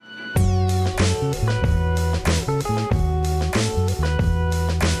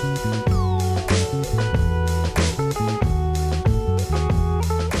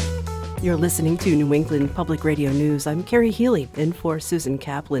You're listening to New England Public Radio News. I'm Carrie Healy, in for Susan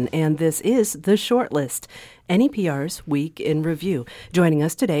Kaplan, and this is The Shortlist, NEPR's Week in Review. Joining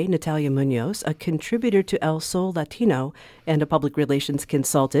us today, Natalia Munoz, a contributor to El Sol Latino and a public relations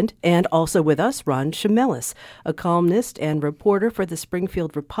consultant, and also with us, Ron Chemelis, a columnist and reporter for the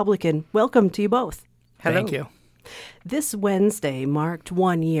Springfield Republican. Welcome to you both. Hello. Thank you. This Wednesday marked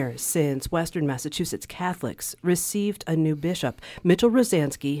 1 year since Western Massachusetts Catholics received a new bishop. Mitchell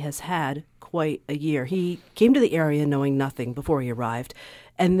Rosansky has had quite a year. He came to the area knowing nothing before he arrived.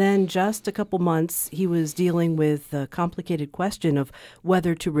 And then just a couple months, he was dealing with the complicated question of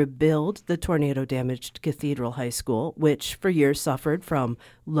whether to rebuild the tornado-damaged Cathedral High School, which for years suffered from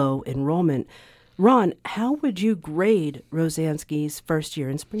low enrollment. Ron, how would you grade Rosansky's first year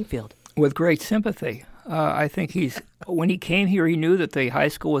in Springfield? With great sympathy. I think when he came here, he knew that the high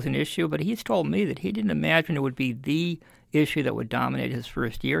school was an issue, but he's told me that he didn't imagine it would be the issue that would dominate his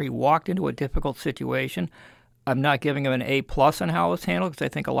first year. He walked into a difficult situation. I'm not giving him an A+ on how it was handled because I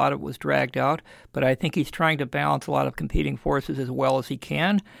think a lot of it was dragged out, but I think he's trying to balance a lot of competing forces as well as he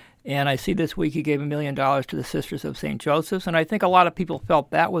can. And I see this week he gave $1 million to the Sisters of St. Joseph's, and I think a lot of people felt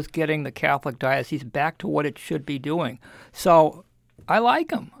that was getting the Catholic diocese back to what it should be doing. So I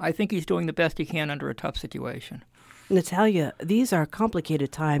like him. I think he's doing the best he can under a tough situation. Natalia, these are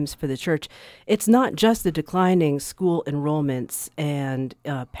complicated times for the church. It's not just the declining school enrollments and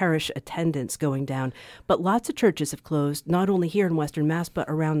parish attendance going down, but lots of churches have closed, not only here in Western Mass, but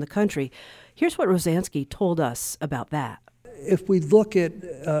around the country. Here's what Rosansky told us about that. If we look at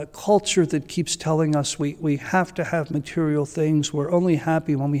a culture that keeps telling us we have to have material things, we're only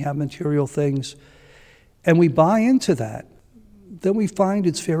happy when we have material things, and we buy into that, then we find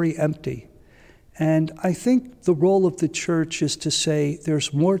it's very empty. And I think the role of the church is to say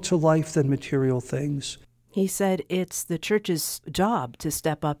there's more to life than material things. He said it's the church's job to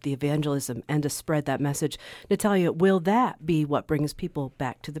step up the evangelism and to spread that message. Natalia, will that be what brings people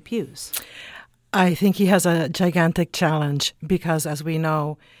back to the pews? I think he has a gigantic challenge because, as we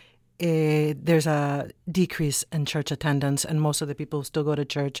know, there's a decrease in church attendance, and most of the people who still go to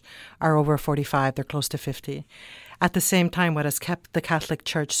church are over 45. They're close to 50. At the same time, what has kept the Catholic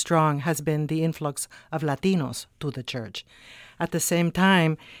Church strong has been the influx of Latinos to the church. At the same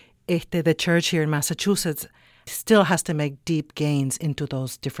time, the church here in Massachusetts still has to make deep gains into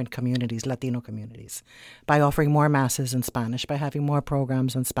those different communities, Latino communities, by offering more masses in Spanish, by having more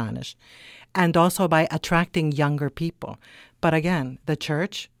programs in Spanish, and also by attracting younger people. But again, the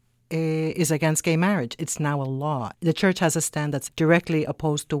church is against gay marriage. It's now a law. The church has a stand that's directly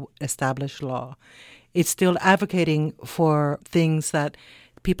opposed to established law. It's still advocating for things that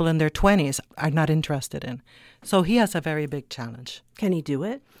people in their 20s are not interested in. So he has a very big challenge. Can he do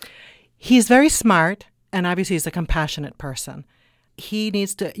it? He's very smart, and obviously he's a compassionate person. He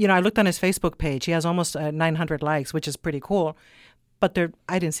needs to, I looked on his Facebook page. He has almost 900 likes, which is pretty cool. But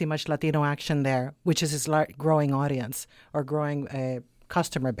I didn't see much Latino action there, which is his growing audience or growing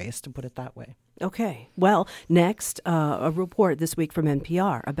customer base, to put it that way. Okay. Well, next, a report this week from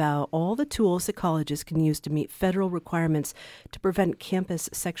NPR about all the tools that colleges can use to meet federal requirements to prevent campus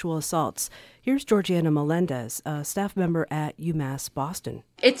sexual assaults. Here's Georgiana Melendez, a staff member at UMass Boston.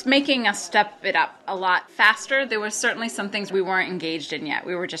 It's making us step it up a lot faster. There were certainly some things we weren't engaged in yet.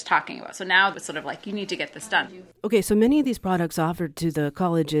 We were just talking about. So now it's sort of like, you need to get this done. Okay, so many of these products offered to the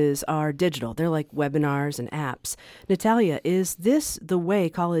colleges are digital. They're like webinars and apps. Natalia, is this the way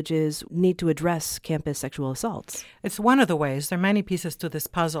colleges need to address campus sexual assaults? It's one of the ways. There are many pieces to this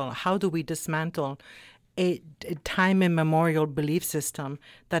puzzle. How do we dismantle a time immemorial belief system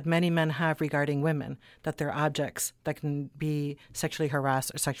that many men have regarding women, that they're objects that can be sexually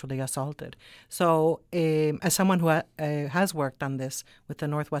harassed or sexually assaulted? So as someone who has worked on this with the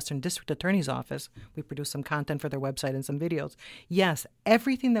Northwestern District Attorney's Office, we produce some content for their website and some videos. Yes,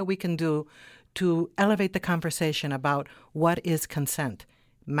 everything that we can do to elevate the conversation about what is consent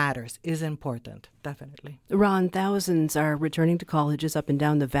matters, is important, definitely. Ron, thousands are returning to colleges up and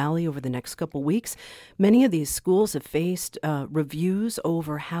down the valley over the next couple weeks. Many of these schools have faced reviews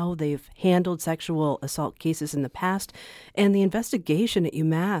over how they've handled sexual assault cases in the past, and the investigation at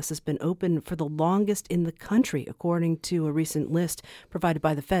UMass has been open for the longest in the country, according to a recent list provided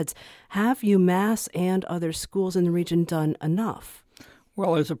by the feds. Have UMass and other schools in the region done enough?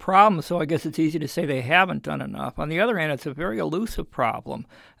 Well, there's a problem, so I guess it's easy to say they haven't done enough. On the other hand, it's a very elusive problem.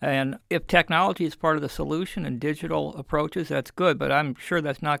 And if technology is part of the solution and digital approaches, that's good, but I'm sure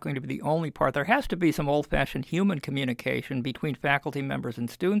that's not going to be the only part. There has to be some old-fashioned human communication between faculty members and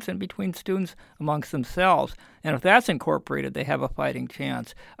students and between students amongst themselves. And if that's incorporated, they have a fighting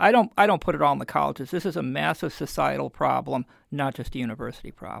chance. I don't put it all in the colleges. This is a massive societal problem, not just a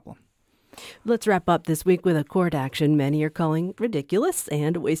university problem. Let's wrap up this week with a court action many are calling ridiculous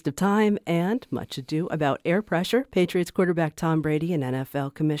and a waste of time and much ado about air pressure. Patriots quarterback Tom Brady and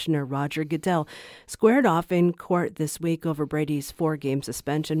NFL Commissioner Roger Goodell squared off in court this week over Brady's 4-game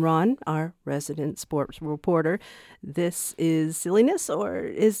suspension. Ron, our resident sports reporter, this is silliness, or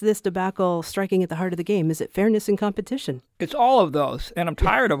is this debacle striking at the heart of the game? Is it fairness in competition? It's all of those, and I'm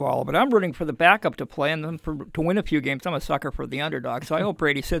tired of all of it. I'm rooting for the backup to play and then to win a few games. I'm a sucker for the underdog, so I hope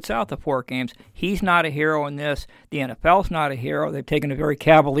Brady sits out the 4 games. He's not a hero in this. The NFL's not a hero. They've taken a very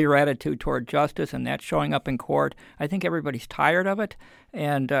cavalier attitude toward justice, and that's showing up in court. I think everybody's tired of it,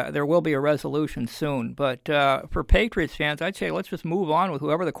 and there will be a resolution soon. But for Patriots fans, I'd say let's just move on with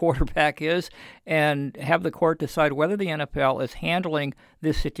whoever the quarterback is and have the court decide whether the NFL is handling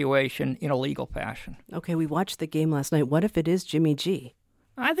this situation in a legal fashion. Okay, we watched the game last night. What if it is Jimmy G?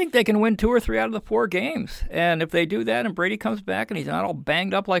 I think they can win 2 or 3 out of the 4 games. And if they do that and Brady comes back and he's not all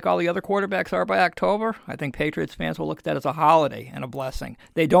banged up like all the other quarterbacks are by October, I think Patriots fans will look at that as a holiday and a blessing.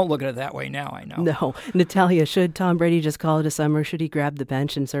 They don't look at it that way now, I know. No. Natalia, should Tom Brady just call it a summer? Should he grab the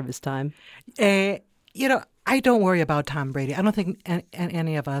bench and serve his time? I don't worry about Tom Brady. I don't think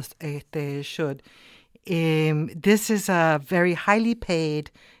any of us they should. This is a very highly paid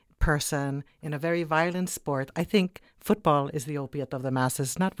person in a very violent sport. I think football is the opiate of the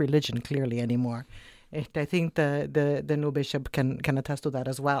masses, not religion, clearly, anymore. I think the new bishop can attest to that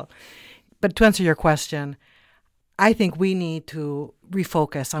as well. But to answer your question, I think we need to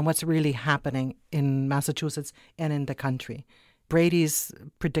refocus on what's really happening in Massachusetts and in the country. Brady's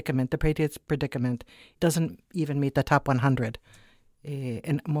predicament, the Patriots' predicament, doesn't even meet the top 100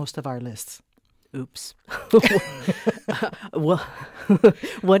 in most of our lists. Oops. Well,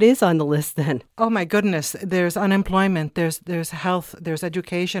 what is on the list then? Oh my goodness! There's unemployment. There's health. There's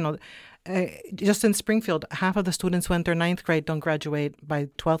education. Just in Springfield, half of the students who enter 9th grade don't graduate by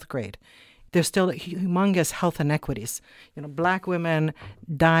 12th grade. There's still humongous health inequities. Black women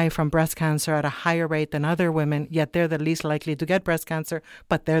die from breast cancer at a higher rate than other women, yet they're the least likely to get breast cancer,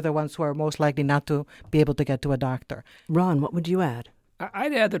 but they're the ones who are most likely not to be able to get to a doctor. Ron, what would you add?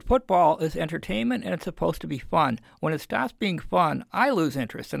 I'd add that football is entertainment and it's supposed to be fun. When it stops being fun, I lose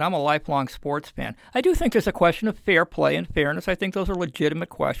interest, and I'm a lifelong sports fan. I do think there's a question of fair play and fairness. I think those are legitimate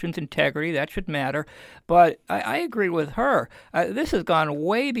questions. Integrity, that should matter. But I agree with her. This has gone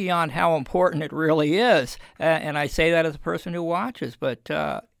way beyond how important it really is. And I say that as a person who watches. But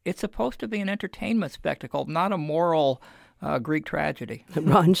it's supposed to be an entertainment spectacle, not a moral Greek tragedy.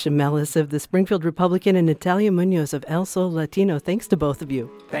 Ron Chamelis of the Springfield Republican and Natalia Munoz of El Sol Latino, thanks to both of you.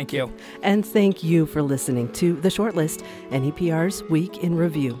 Thank you. And thank you for listening to The Shortlist, NEPR's Week in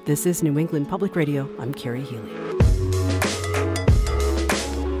Review. This is New England Public Radio. I'm Carrie Healy.